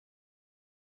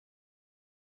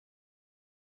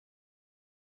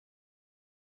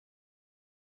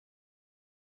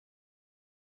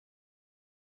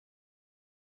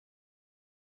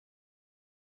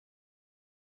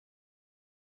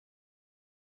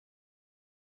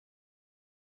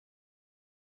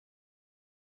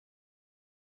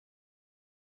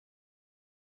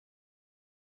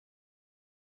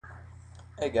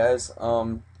Hey guys,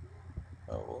 oh,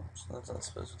 whoops, that's not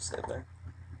supposed to save there.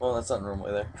 Well, that's not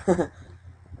normally there.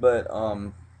 But, I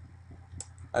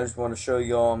just want to show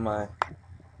you all my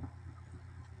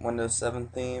Windows 7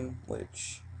 theme,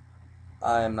 which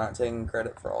I am not taking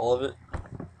credit for all of it.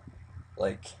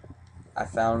 Like, I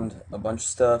found a bunch of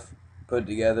stuff, put it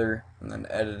together, and then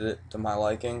edited it to my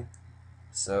liking.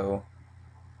 So,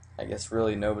 I guess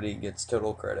really nobody gets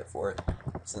total credit for it,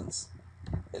 since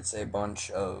it's a bunch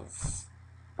of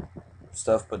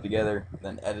stuff put together,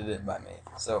 then edited by me.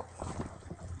 So,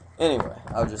 anyway,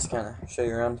 I'll just kind of show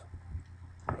you around.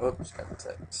 Oops, got the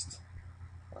text.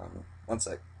 One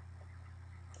sec.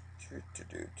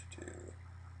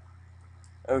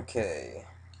 Okay.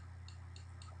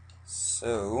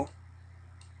 So,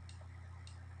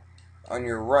 on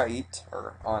your right,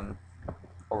 or on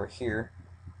over here,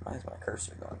 why is my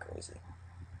cursor going crazy?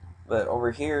 But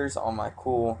over here's all my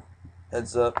cool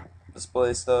heads-up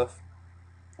display stuff.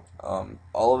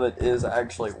 All of it is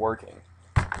actually working.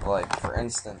 Like, for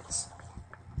instance,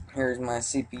 here's my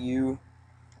CPU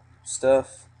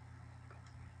stuff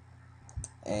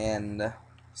and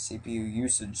CPU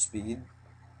usage speed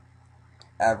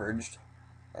averaged,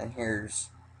 and here's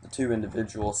the two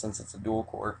individual since it's a dual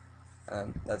core,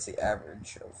 and that's the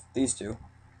average of these two.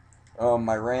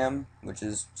 My RAM, which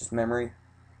is just memory,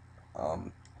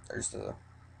 there's the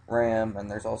RAM, and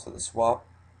there's also the swap.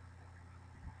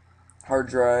 Hard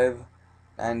drive,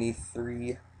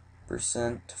 93%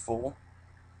 full,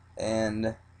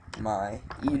 and my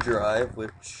E drive,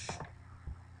 which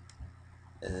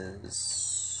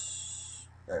is,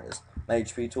 there it is, my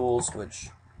HP tools, which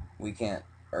we can't,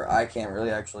 or I can't really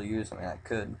actually use. I mean, I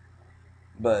could,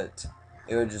 but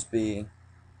it would just mess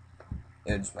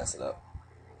it up.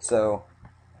 So,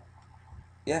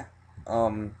 yeah,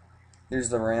 here's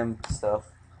the RAM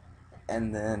stuff,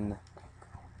 and then,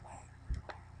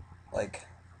 like,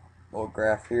 little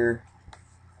graph here,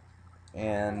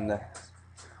 and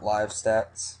live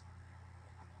stats.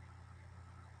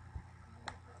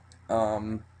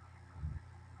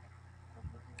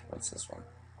 What's this one?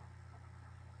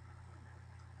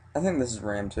 I think this is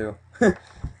RAM too.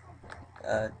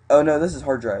 Oh no, this is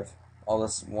hard drive. All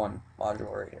this one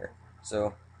module right here.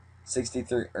 So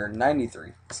 63 or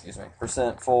 93, excuse me,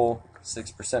 percent full,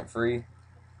 6% free,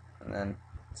 and then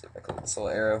see if I click this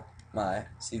little arrow, my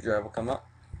C drive will come up.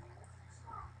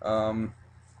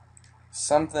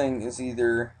 Something is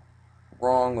either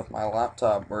wrong with my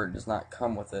laptop or it does not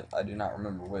come with it. I do not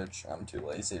remember which. I'm too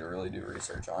lazy to really do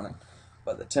research on it.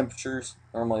 But the temperatures,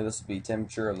 normally this would be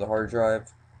temperature of the hard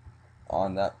drive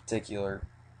on that particular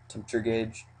temperature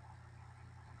gauge,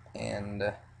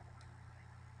 and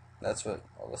that's what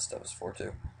all this stuff is for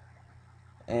too.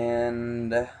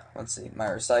 And let's see, my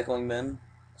recycling bin.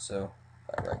 So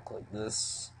if I right click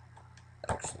this,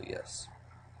 actually yes.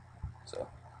 So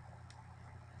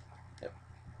yep.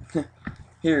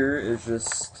 Here is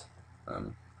just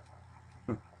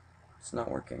it's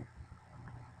not working.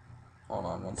 Hold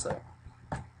on one sec.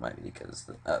 Might be because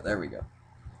there we go.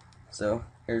 So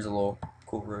here's a little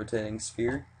cool rotating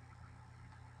sphere.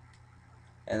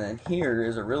 And then here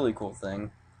is a really cool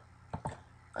thing.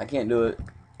 I can't do it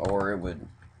or it would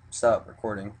stop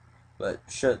recording, but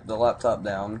shut the laptop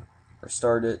down,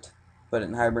 restart it, put it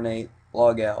in hibernate,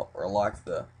 log out, or lock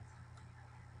the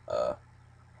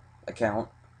account.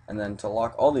 And then to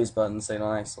lock all these buttons, they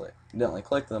don't accidentally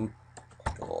click them,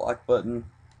 click the lock button,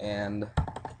 and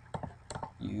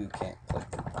you can't click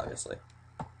them, obviously.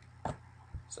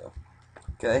 So,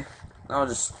 okay, now I'll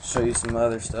just show you some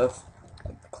other stuff,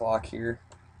 like the clock here.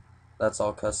 That's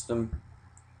all custom.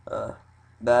 I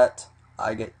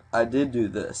did do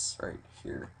this right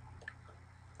here.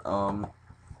 Let's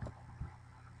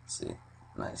see,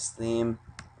 nice theme,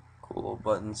 cool little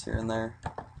buttons here and there.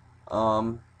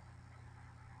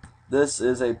 This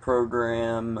is a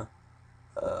program,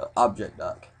 Object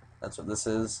Doc. That's what this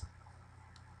is.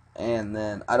 And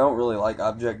then I don't really like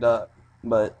Object Doc,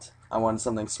 but I wanted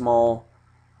something small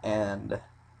and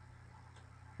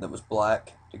that was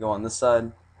black to go on this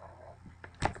side.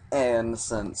 And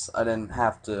since I didn't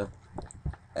have to,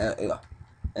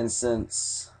 and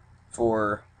since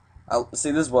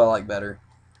see, this is what I like better,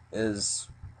 is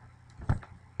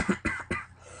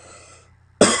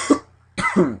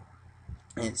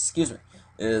excuse me,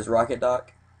 is Rocket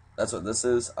Doc. That's what this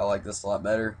is. I like this a lot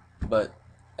better, but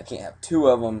I can't have two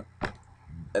of them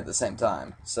at the same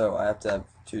time, so I have to have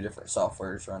two different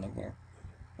softwares running here.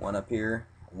 One up here,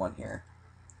 one here.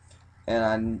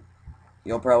 And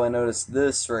you'll probably notice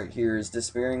this right here is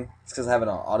disappearing. It's because I have it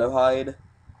on auto hide,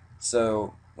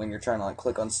 so when you're trying to like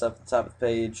click on stuff at the top of the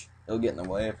page, it'll get in the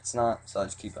way if it's not, so I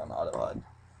just keep it on auto hide.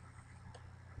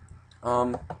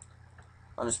 Um,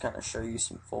 I'll just kind of show you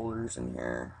some folders in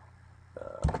here.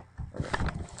 Okay.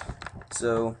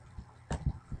 So,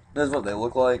 this is what they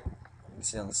look like. You can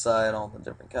see on the side all the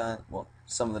different kinds, well,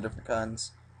 some of the different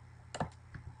kinds.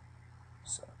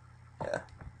 So, yeah.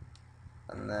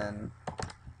 And then,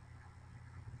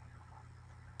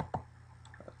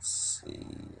 let's see.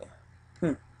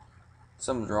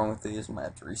 Something's wrong with these. Might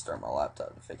have to restart my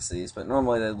laptop to fix these, but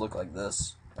normally they look like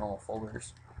this. Normal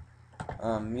folders.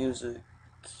 Music.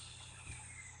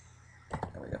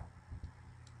 There we go.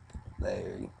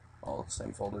 They all the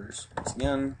same folders once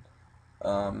again.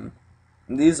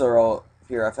 These are all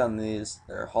here. I found these.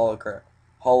 They're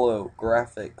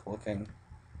holographic looking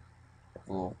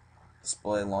little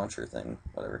display launcher thing,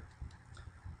 whatever.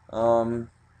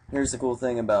 Here's the cool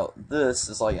thing about this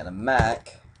is like in a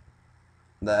Mac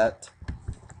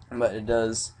but it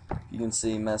does, you can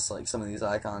see, mess like some of these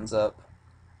icons up,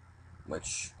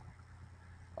 which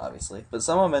obviously, but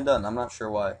some of them it doesn't. I'm not sure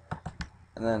why.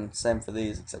 And then same for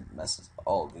these, except it messes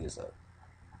all of these up.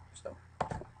 So,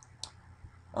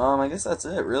 I guess that's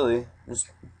it, really. Just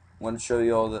wanted to show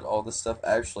you all that all this stuff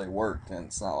actually worked, and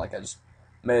it's not like I just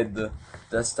made the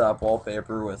desktop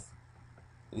wallpaper with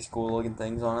these cool looking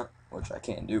things on it, which I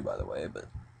can't do, by the way, but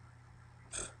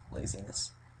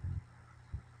laziness.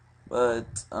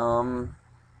 But, I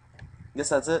guess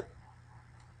that's it.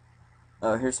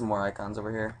 Oh, here's some more icons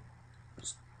over here.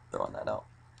 Just throwing that out.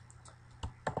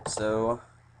 So,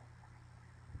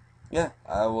 yeah,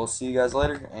 I will see you guys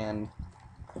later, and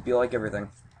hope you like everything.